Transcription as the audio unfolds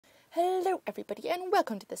Hello everybody and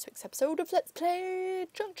welcome to this week's episode of Let's Play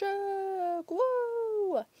Chunk Chunk!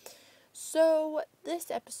 Woo! So this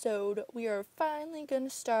episode we are finally going to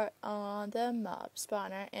start on the mob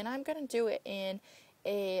spawner, and I'm going to do it in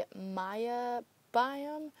a Maya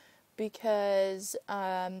biome because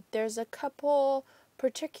there's a couple,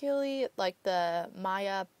 particularly like the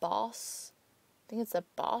Maya boss. I think it's a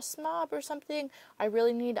boss mob or something. I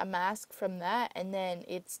really need a mask from that, and then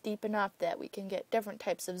it's deep enough that we can get different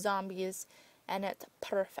types of zombies, and it's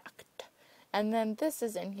perfect. And then this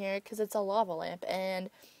is in here because it's a lava lamp, and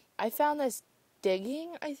I found this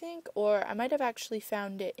digging, I think, or I might have actually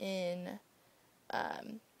found it in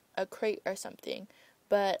a crate or something,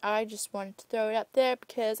 but I just wanted to throw it up there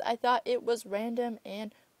because I thought it was random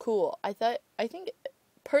and cool.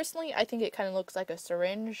 Personally, I think it kind of looks like a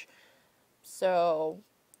syringe. So,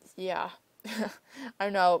 yeah, I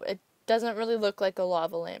don't know, it doesn't really look like a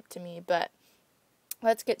lava lamp to me, but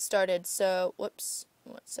let's get started. So, whoops,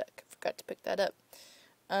 one sec, I forgot to pick that up.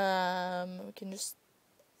 We can just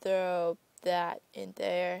throw that in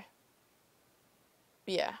there.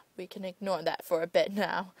 Yeah, we can ignore that for a bit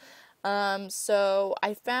now. So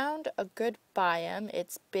I found a good biome.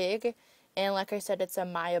 It's big, and like I said, it's a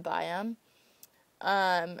Maya biome.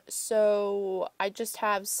 So I just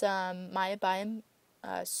have some Maya biome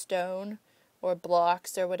stone or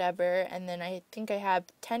blocks or whatever, and then I think I have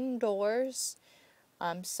 10 doors,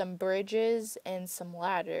 some bridges, and some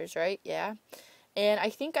ladders, right? Yeah. And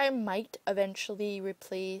I think I might eventually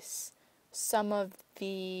replace some of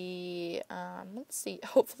the, let's see,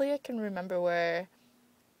 hopefully I can remember where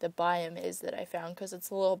the biome is that I found, because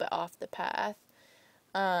it's a little bit off the path.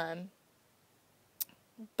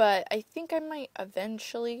 But I think I might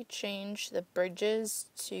eventually change the bridges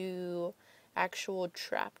to actual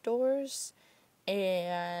trapdoors.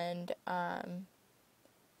 And,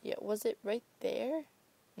 yeah, was it right there?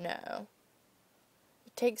 No.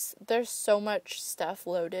 There's so much stuff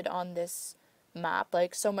loaded on this map,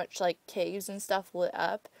 like so much like caves and stuff lit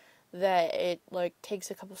up, that it like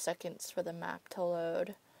takes a couple seconds for the map to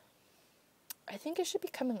load. I think it should be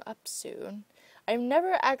coming up soon. I've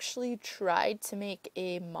never actually tried to make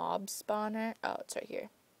a mob spawner. Oh, it's right here.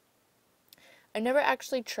 I never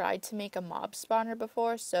actually tried to make a mob spawner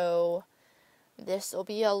before, so this will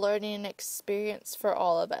be a learning experience for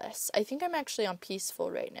all of us. I think I'm actually on peaceful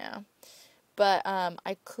right now. But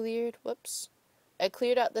I cleared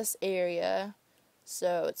out this area,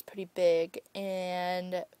 so it's pretty big,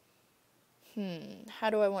 and how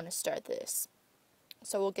do I want to start this?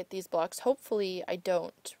 So we'll get these blocks. Hopefully I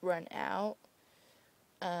don't run out.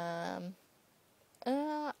 I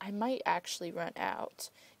might actually run out.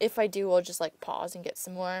 If I do, I'll just like pause and get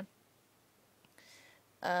some more.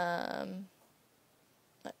 Let's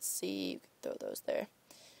see, throw those there.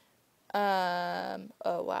 Oh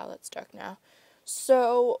wow, that's dark now.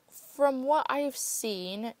 So from what I've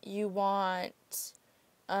seen, you want,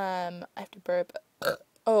 I have to burp.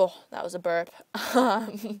 Oh, that was a burp.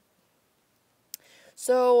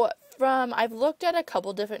 So I've looked at a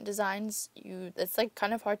couple different designs. It's like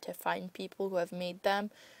kind of hard to find people who have made them,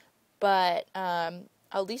 but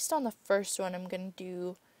at least on the first one, I'm gonna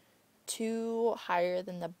do 2 higher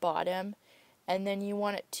than the bottom, and then you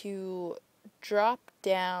want it to drop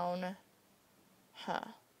down,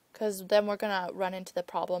 because then we're gonna run into the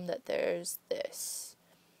problem that there's this.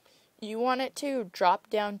 You want it to drop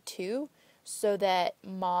down 2, so that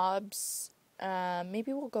mobs,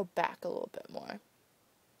 maybe we'll go back a little bit more,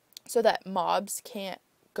 so that mobs can't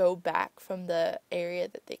go back from the area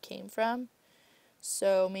that they came from.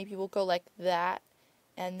 So maybe we'll go like that,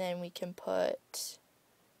 and then we can put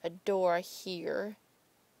a door here.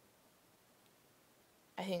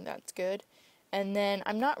 I think that's good. And then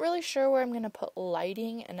I'm not really sure where I'm going to put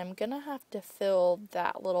lighting, and I'm going to have to fill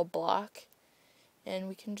that little block,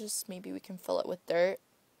 and maybe we can fill it with dirt,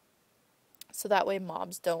 so that way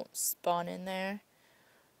mobs don't spawn in there.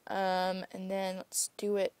 And then let's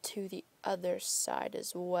do it to the other side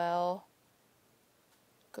as well.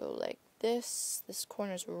 Go like this. This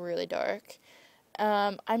corner's really dark.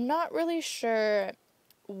 I'm not really sure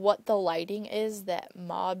what the lighting is that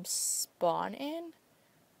mobs spawn in.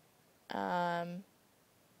 I'm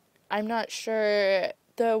not sure.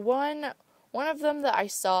 The one of them that I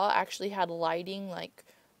saw actually had lighting like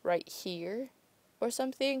right here or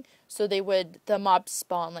something, so the mobs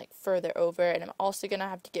spawn like further over, and I'm also gonna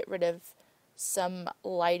have to get rid of some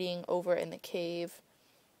lighting over in the cave.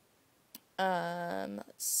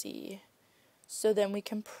 Let's see. So then we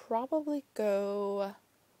can probably go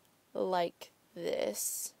like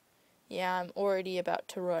this. Yeah, I'm already about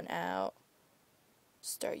to run out.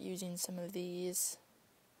 Start using some of these.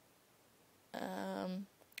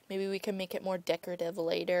 Maybe we can make it more decorative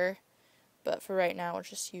later. But for right now, we'll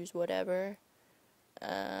just use whatever.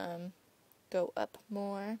 Go up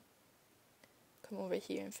more. Come over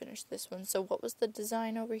here and finish this one. So what was the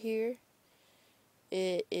design over here?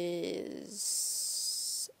 It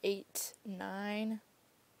is 8, 9.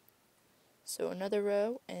 So another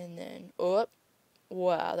row, and then up.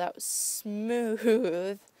 Wow, that was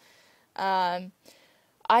smooth.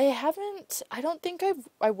 I don't think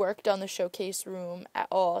I worked on the showcase room at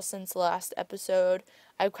all since the last episode.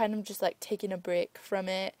 I've kind of just like taken a break from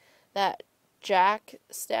it. That Jack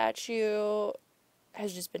statue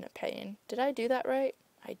has just been a pain. Did I do that right?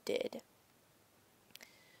 I did.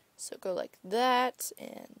 So go like that,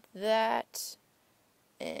 and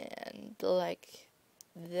like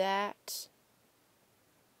that.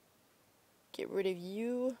 Get rid of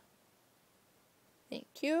you. Thank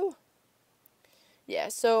you. Yeah,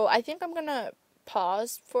 so I think I'm gonna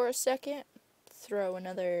pause for a second. Throw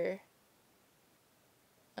another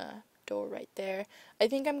door right there. I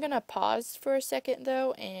think I'm gonna pause for a second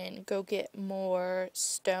though and go get more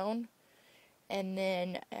stone. And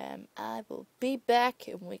then I will be back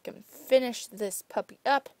and we can finish this puppy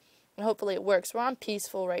up. And hopefully it works. We're on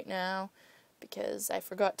peaceful right now because I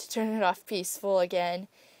forgot to turn it off peaceful again.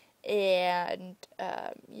 And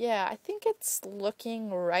yeah, I think it's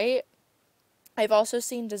looking right. I've also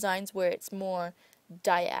seen designs where it's more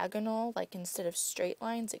diagonal, like instead of straight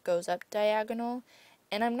lines, it goes up diagonal.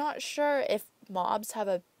 And I'm not sure if mobs have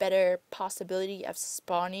a better possibility of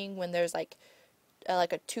spawning when there's like a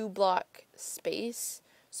 2-block space.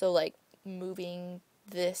 So like moving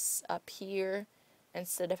this up here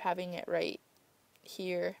instead of having it right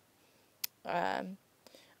here.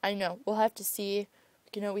 I know, we'll have to see.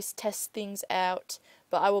 We can always test things out.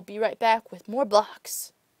 But I will be right back with more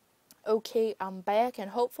blocks. Okay, I'm back, and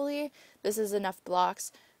hopefully this is enough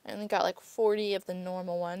blocks. I only got like 40 of the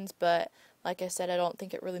normal ones, but like I said, I don't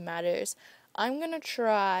think it really matters. I'm gonna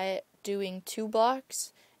try doing 2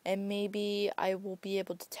 blocks, and maybe I will be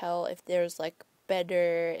able to tell if there's like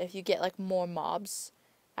better, if you get like more mobs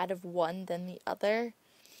out of one than the other.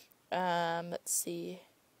 Let's see,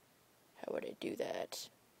 how would I do that?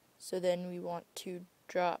 So then we want to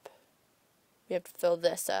drop, we have to fill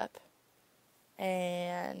this up,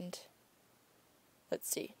 and let's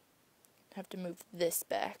see, I have to move this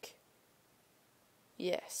back.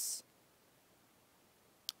 Yes.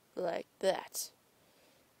 Like that.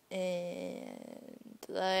 And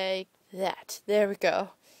like that. There we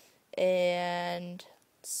go. And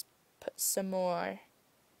let's put some more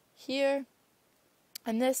here.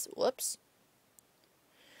 And this, whoops.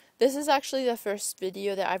 This is actually the first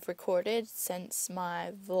video that I've recorded since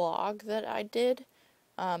my vlog that I did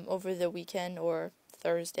over the weekend or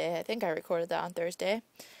Thursday. I think I recorded that on Thursday.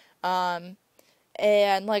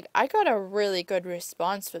 And like I got a really good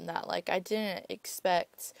response from that. Like I didn't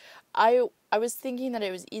expect, I was thinking that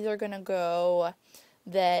it was either gonna go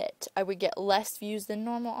that I would get less views than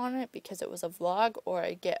normal on it because it was a vlog, or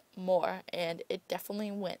I'd get more, and it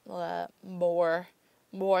definitely went more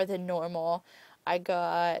than normal. I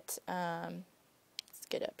got let's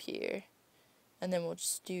get up here, and then we'll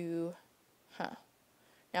just do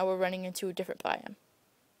now we're running into a different biome.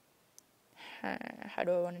 How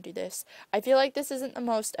do I want to do this? I feel like this isn't the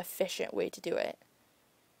most efficient way to do it.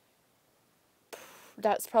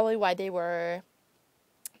 That's probably why the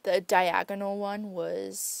diagonal one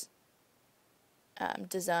was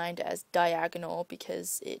designed as diagonal,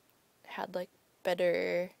 because it had like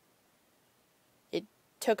better, it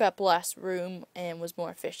took up less room and was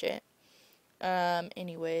more efficient.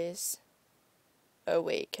 Anyways. Oh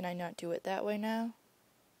wait, can I not do it that way now?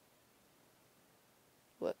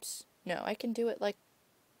 Whoops. No, I can do it like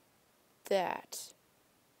that.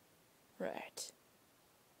 Right.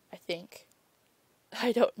 I think.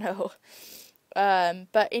 I don't know.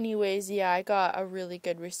 But anyways, yeah, I got a really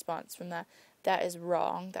good response from that. That is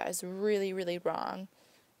wrong. That is really, really wrong.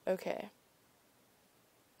 Okay.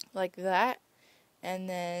 Like that. And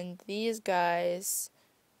then these guys.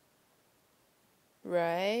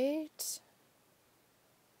 Right.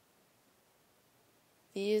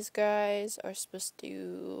 These guys are supposed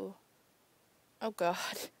to... Oh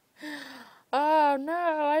god. Oh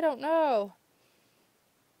no, I don't know.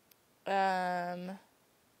 I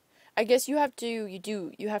guess you have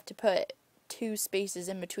to put 2 spaces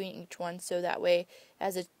in between each one, so that way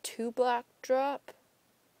as a 2-block drop.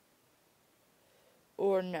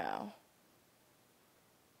 Or no.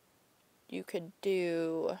 You could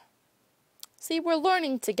do... See, we're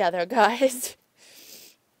learning together, guys.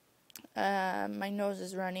 My nose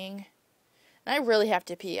is running. And I really have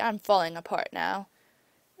to pee. I'm falling apart now.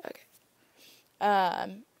 Okay.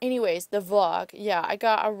 Anyways, the vlog. Yeah, I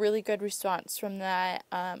got a really good response from that.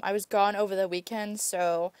 I was gone over the weekend,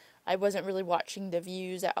 so I wasn't really watching the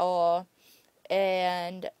views at all.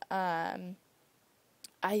 And,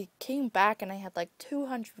 I came back and I had like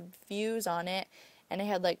 200 views on it, and I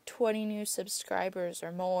had like 20 new subscribers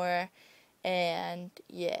or more, and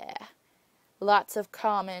yeah, lots of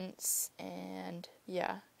comments, and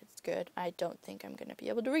yeah, it's good. I don't think I'm gonna be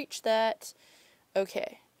able to reach that.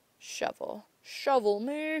 Okay, shovel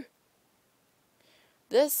me.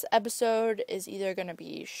 This episode is either gonna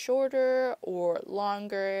be shorter or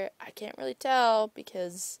longer. I can't really tell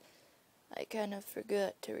because I kind of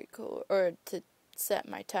forgot to record or to set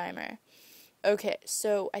my timer. Okay,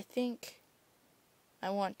 so I think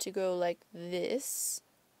I want to go like this,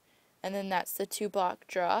 and then that's the 2-block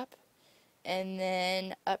drop, and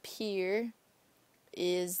then up here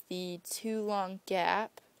is the 2 long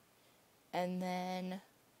gap, and then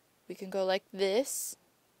we can go like this.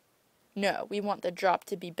 No, we want the drop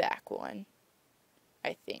to be back one,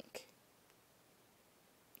 I think.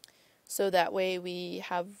 So that way we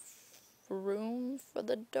have room for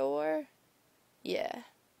the door. Yeah.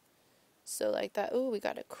 So like that. Ooh, we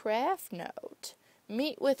got a craft note.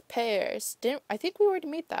 Meat with pears. I think we already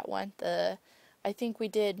made that one. I think we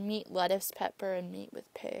did meat, lettuce, pepper, and meat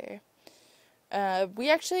with pear. I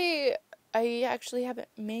actually haven't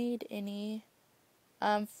made any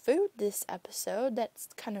food this episode. That's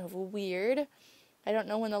kind of weird. I don't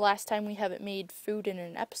know when the last time we haven't made food in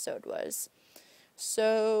an episode was.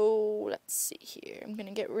 So, let's see here. I'm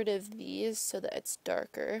gonna get rid of these so that it's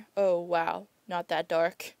darker. Oh, wow. Not that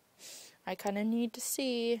dark. I kind of need to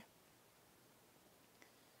see.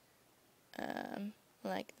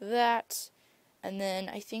 Like that. And then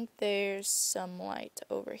I think there's some light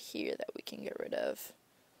over here that we can get rid of.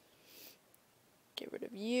 Get rid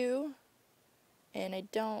of you. And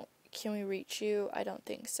can we reach you? I don't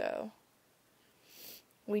think so.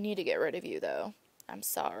 We need to get rid of you though. I'm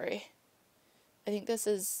sorry. I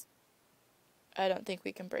don't think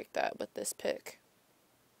we can break that with this pick.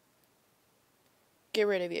 Get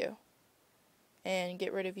rid of you. And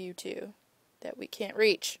get rid of you too. That we can't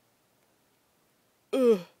reach.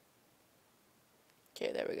 Ugh.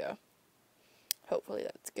 Okay, there we go. Hopefully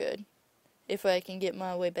that's good. If I can get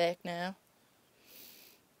my way back now.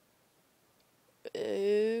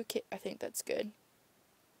 Okay, I think that's good.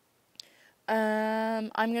 I'm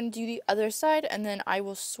gonna do the other side, and then I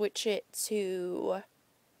will switch it to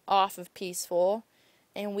off of peaceful,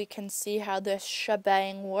 and we can see how this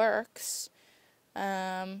shebang works.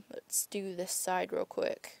 Let's do this side real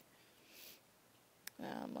quick.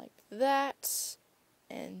 Like that,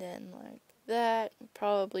 and then like that.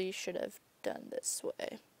 Probably should have done this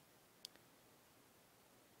way.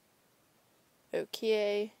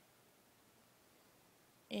 Okay.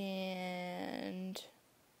 And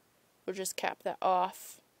we'll just cap that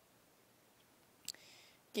off.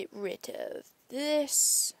 Get rid of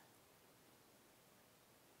this.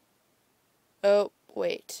 Oh,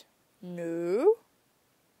 wait. No.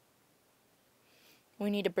 We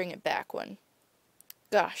need to bring it back one.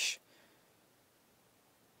 Gosh.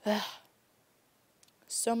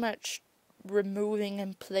 So much removing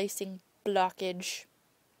and placing blockage.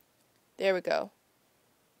 There we go.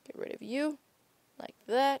 Get rid of you. Like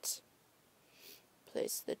that.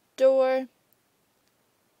 Place the door.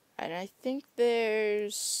 And I think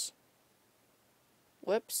there's...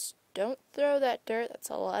 Whoops. Don't throw that dirt. That's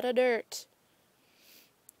a lot of dirt.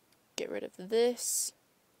 Get rid of this.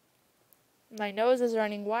 My nose is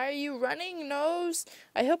running. Why are you running, nose?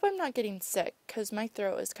 I hope I'm not getting sick, because my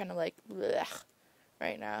throat is kind of like blech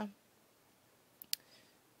right now.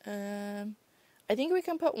 I think we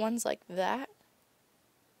can put ones like that.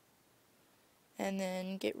 And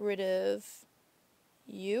then get rid of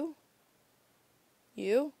you.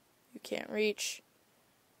 You can't reach.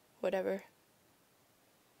 Whatever.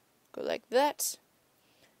 Go like that.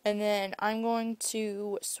 And then I'm going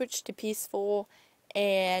to switch to peaceful,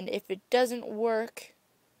 and if it doesn't work,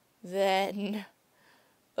 then,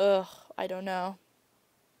 I don't know.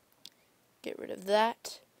 Get rid of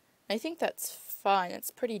that. I think that's fine. It's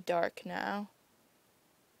pretty dark now.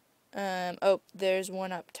 Oh, there's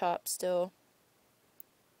one up top still.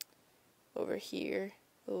 Over here.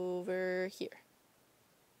 Over here.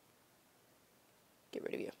 Get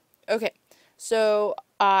rid of you. Okay, so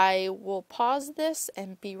I will pause this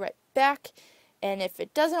and be right back, and if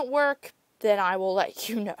it doesn't work, then I will let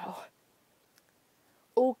you know.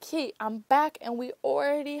 Okay, I'm back, and we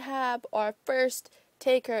already have our first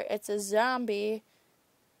taker. It's a zombie.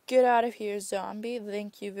 Get out of here, zombie.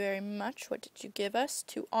 Thank you very much. What did you give us?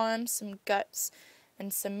 2 arms, some guts,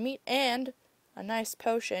 and some meat, and a nice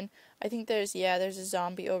potion. I think there's a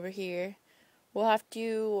zombie over here. I'll have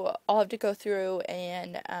to go through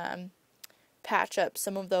and patch up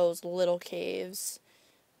some of those little caves.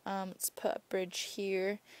 Let's put a bridge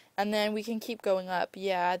here, and then we can keep going up.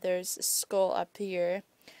 Yeah, there's a skull up here.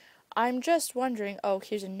 I'm just wondering, oh,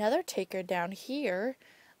 here's another taker down here.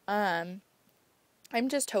 I'm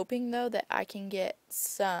just hoping, though, that I can get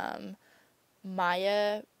some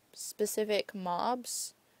Maya-specific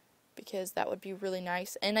mobs, because that would be really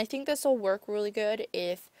nice. And I think this will work really good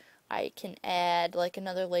if I can add, like,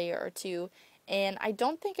 another layer or two. And I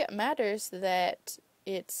don't think it matters that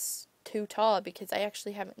it's too tall, because I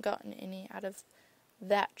actually haven't gotten any out of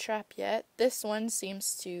that trap yet. This one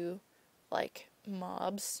seems to like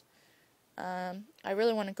mobs. I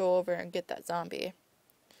really want to go over and get that zombie.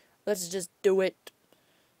 Let's just do it.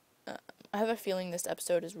 I have a feeling this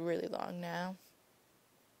episode is really long now.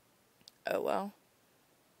 Oh well.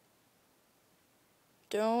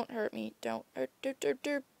 Don't hurt me. Don't hurt.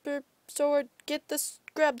 Sword.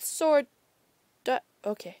 Grab the sword.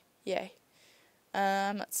 Okay. Yay.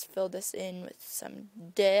 Let's fill this in with some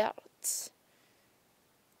dirt.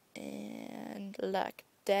 And like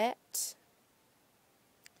that.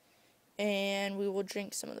 And we will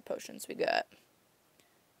drink some of the potions we got.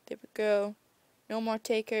 There we go. No more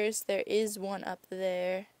takers. There is one up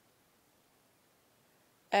there.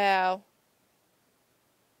 Ow.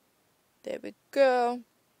 There we go.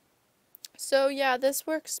 So yeah, this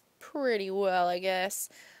works pretty well, I guess.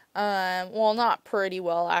 Well, not pretty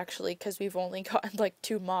well, actually, because we've only gotten like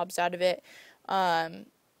 2 mobs out of it. But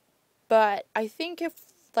I think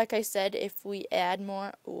like I said, if we add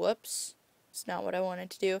more, whoops, it's not what I wanted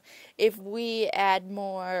to do. If we add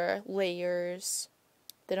more layers,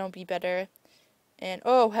 then it'll be better. And,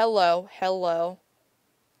 oh, hello.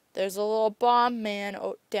 There's a little bomb man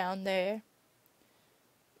down there.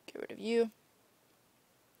 Get rid of you.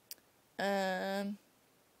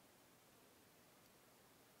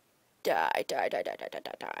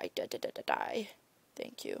 Die.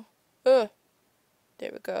 Thank you. There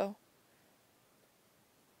we go.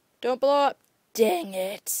 Don't blow up. Dang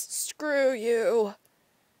it. Screw you.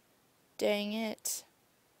 Dang it.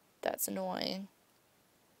 That's annoying.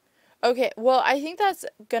 Okay, well, I think that's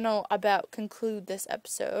gonna about conclude this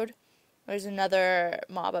episode. There's another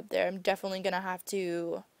mob up there. I'm definitely gonna have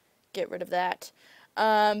to get rid of that.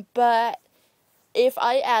 But if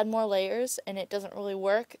I add more layers and it doesn't really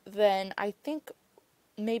work, then I think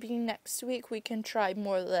maybe next week we can try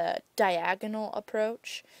more the diagonal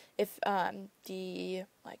approach. If the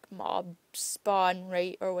like mob spawn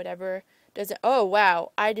rate or whatever doesn't. Oh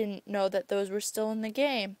wow, I didn't know that those were still in the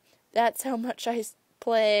game. That's how much I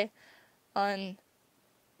play on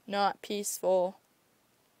not peaceful.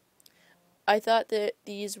 I thought that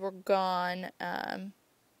these were gone.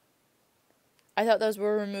 I thought those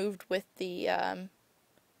were removed with the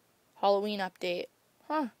Halloween update.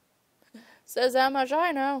 Huh. Says how much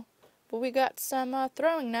I know. But we got some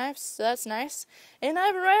throwing knives, so that's nice. And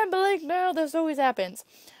I'm rambling now, this always happens.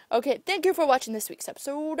 Okay, thank you for watching this week's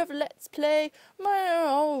episode of Let's Play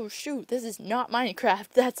oh shoot, this is not Minecraft,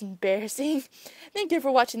 that's embarrassing. Thank you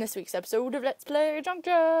for watching this week's episode of Let's Play Junk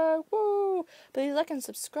Jug, woo! Please like and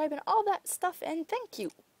subscribe and all that stuff, and thank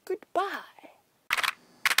you. Goodbye.